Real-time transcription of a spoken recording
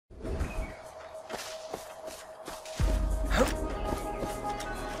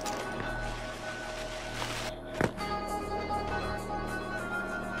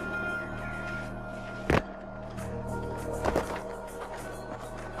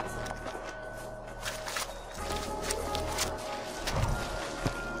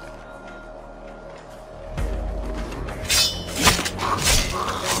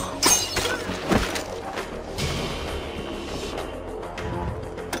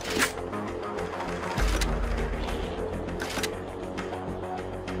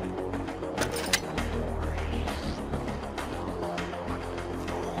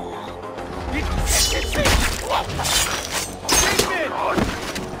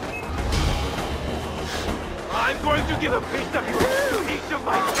going to give a piece of you to each of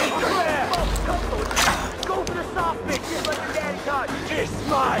my children! Go for the soft bit, just like your daddy taught you. It's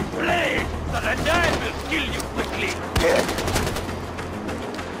my blade, so the knife will kill you quickly!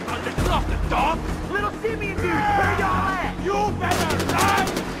 On the soft dog! Little Simeon dude, where y'all at? You better run!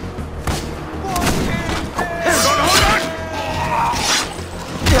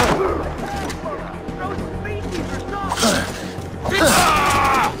 Throw some species or something!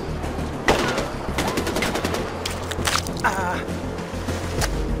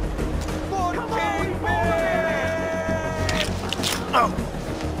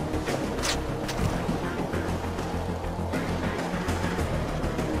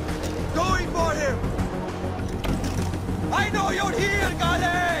 Going for him! I know you're here,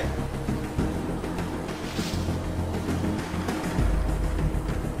 Ghale!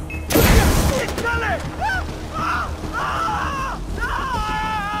 It's Ghale!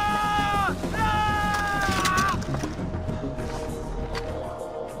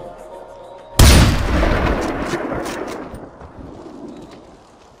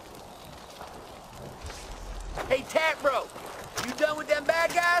 Hey, Tat Bro, you done with them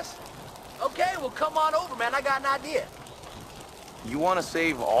bad guys? Okay, well come on over, man. I got an idea. You want to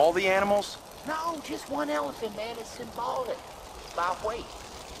save all the animals? No, just one elephant, man. It's symbolic. By weight.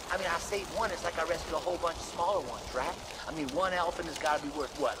 I mean, I saved one. It's like I rescued a whole bunch of smaller ones, right? I mean, one elephant has got to be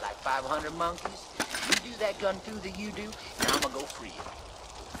worth, what, like 500 monkeys? You do that gun through that you do, and I'm gonna go free you.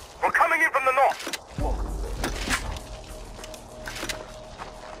 We're coming in from the north!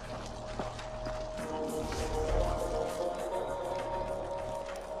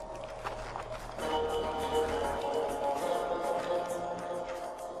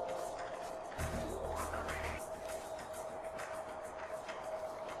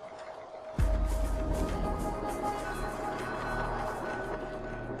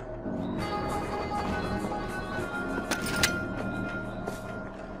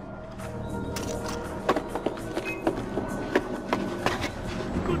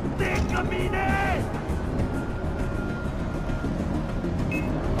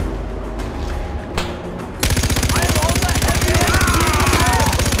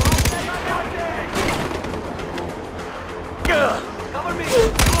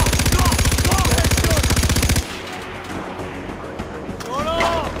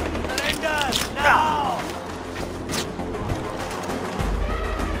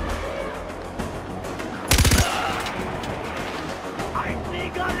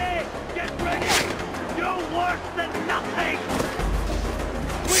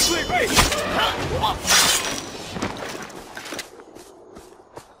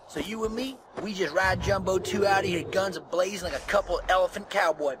 So you and me, we just ride Jumbo 2 out of here, guns a-blazing like a couple of elephant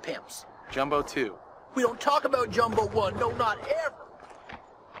cowboy pimps. Jumbo 2. We don't talk about Jumbo 1, no, not ever.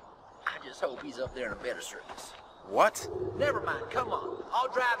 I just hope he's up there in a better service. What? Never mind, come on. I'll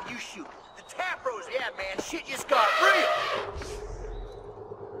drive and you shoot. The tap bros, yeah, man, shit just got real.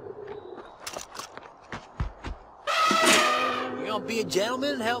 You gonna be a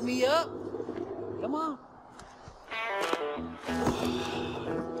gentleman and help me up? Come on.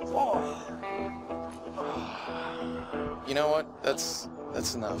 You know what? That's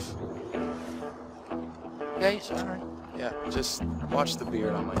enough. Okay, sorry. Yeah, just watch the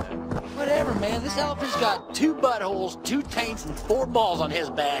beard on my neck. Whatever, man. This elephant's got 2 buttholes, 2 taints, and 4 balls on his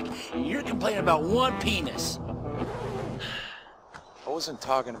back, and you're complaining about 1 penis. I wasn't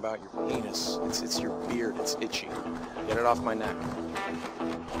talking about your penis. It's your beard. It's itchy. Get it off my neck.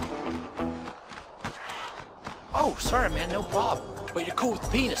 Oh, sorry, man. No problem. But you're cool with the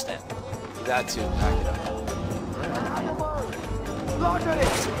penis, then? That too. Pack it up.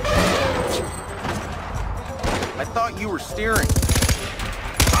 I thought you were steering.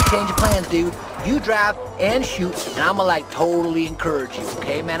 Change of plans, dude. You drive and shoot, and I'ma like totally encourage you,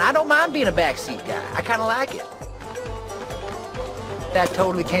 okay, man? I don't mind being a backseat guy. I kinda like it. That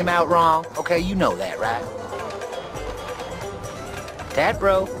totally came out wrong. Okay, you know that, right? That,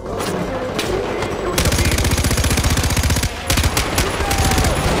 bro.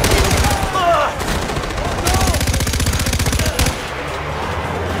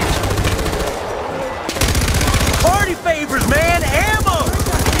 Party favors, man! Ammo!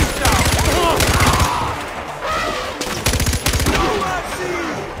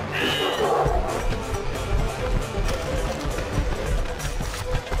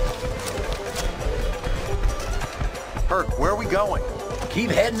 Hurk, where are we going?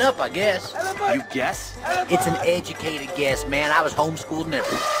 Keep heading up, I guess. You guess? It's an educated guess, man. I was homeschooled and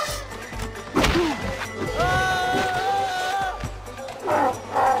everything.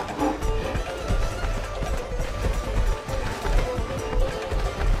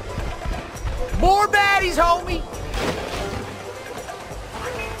 More baddies, homie!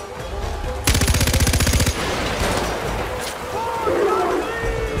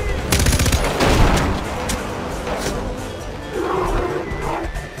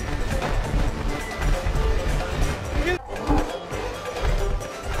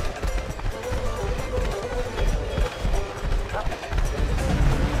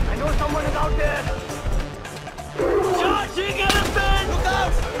 I know someone is out there. Charging elephant! Look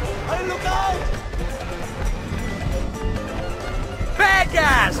out! Hey, look out! Bad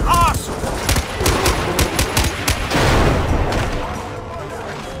guys! Awesome!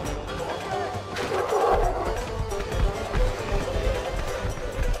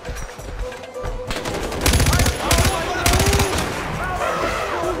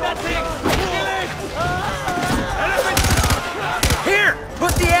 Here!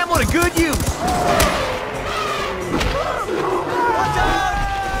 Put the ammo to good use! Watch out!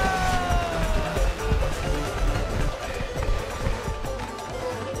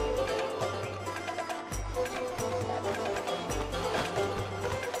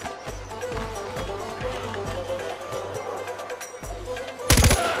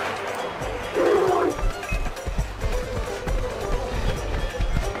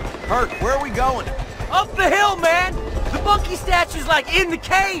 Hurk, where are we going? Up the hill, man! The monkey statue's like in the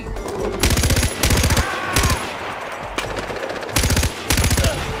cave!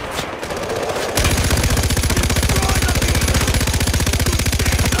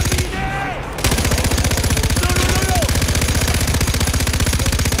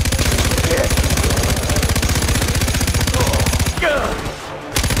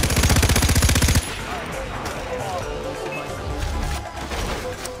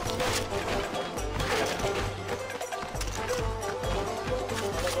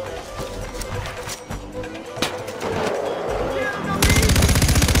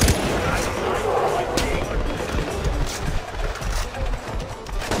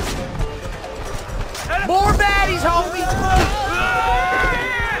 More baddies, homie!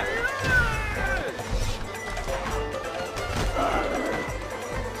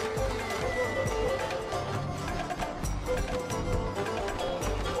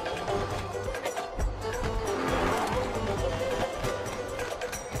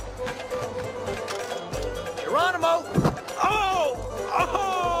 Geronimo!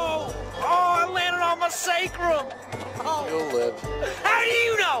 Oh, I landed on my sacrum! You'll live. How do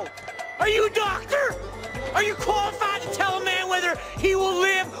you know? Are you a doctor? Are you qualified to tell a man whether he will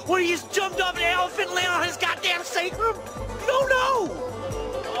live when he's jumped off an elephant and landed on his goddamn sacrum? You don't know!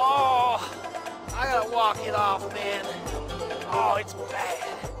 Oh, I gotta walk it off, man. Oh, it's bad.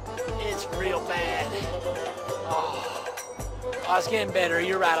 It's real bad. Oh, it's getting better.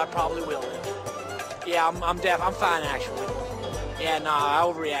 You're right, I probably will live. Yeah, I'm fine, actually. Yeah, no, I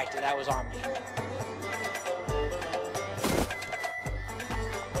overreacted. That was on me.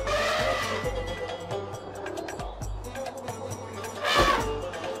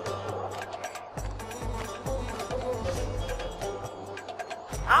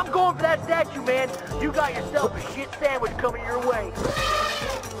 I'm going for that statue, man. You got yourself a shit sandwich coming your way.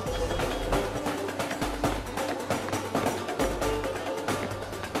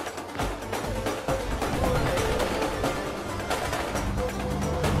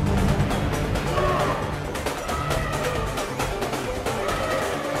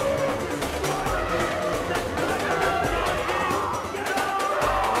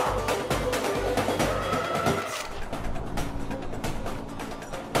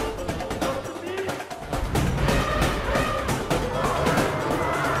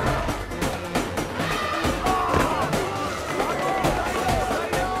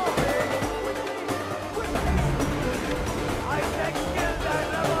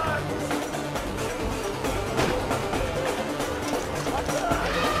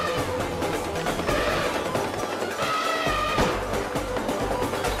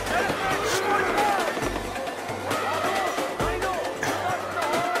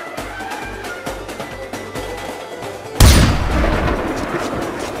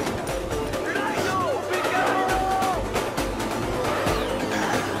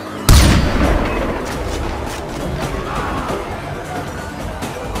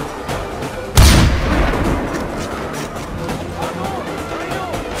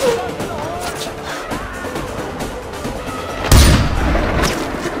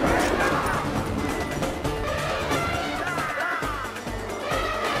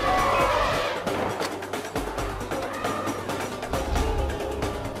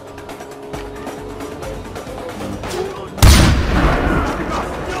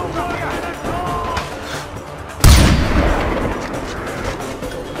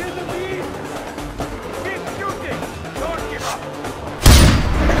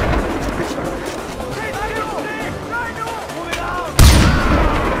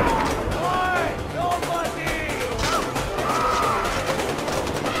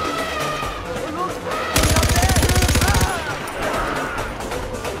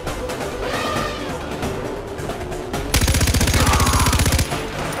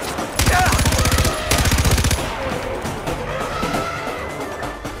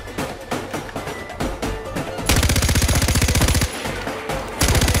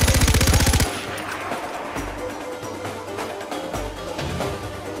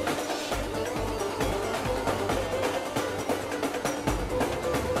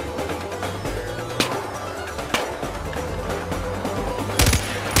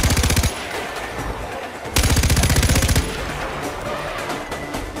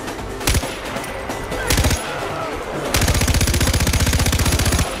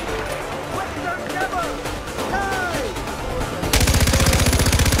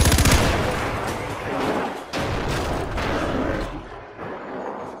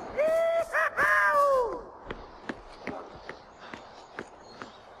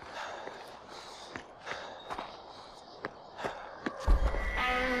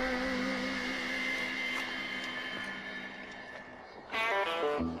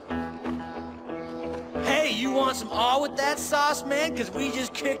 want some all with that sauce, man? Because we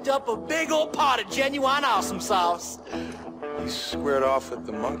just kicked up a big old pot of genuine awesome sauce. You squared off with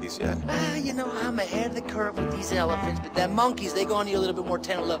the monkeys yet? You know, I'm ahead of the curve with these elephants, but them monkeys, they gonna need a little bit more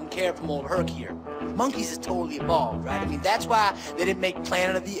tender love and care from old Hurk here. Monkeys is totally evolved, right? I mean, that's why they didn't make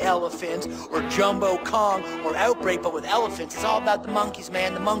Planet of the Elephants or Jumbo Kong or Outbreak, but with elephants, it's all about the monkeys,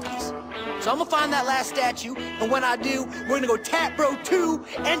 man, the monkeys. So I'm gonna find that last statue, and when I do, we're gonna go Tap Bro 2,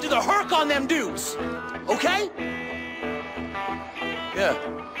 enter the Hurk on them dudes. Okay? Yeah.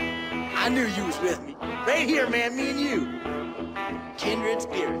 I knew you was with me. Right here, man, me and you. Kindred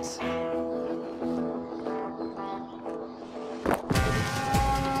spirits.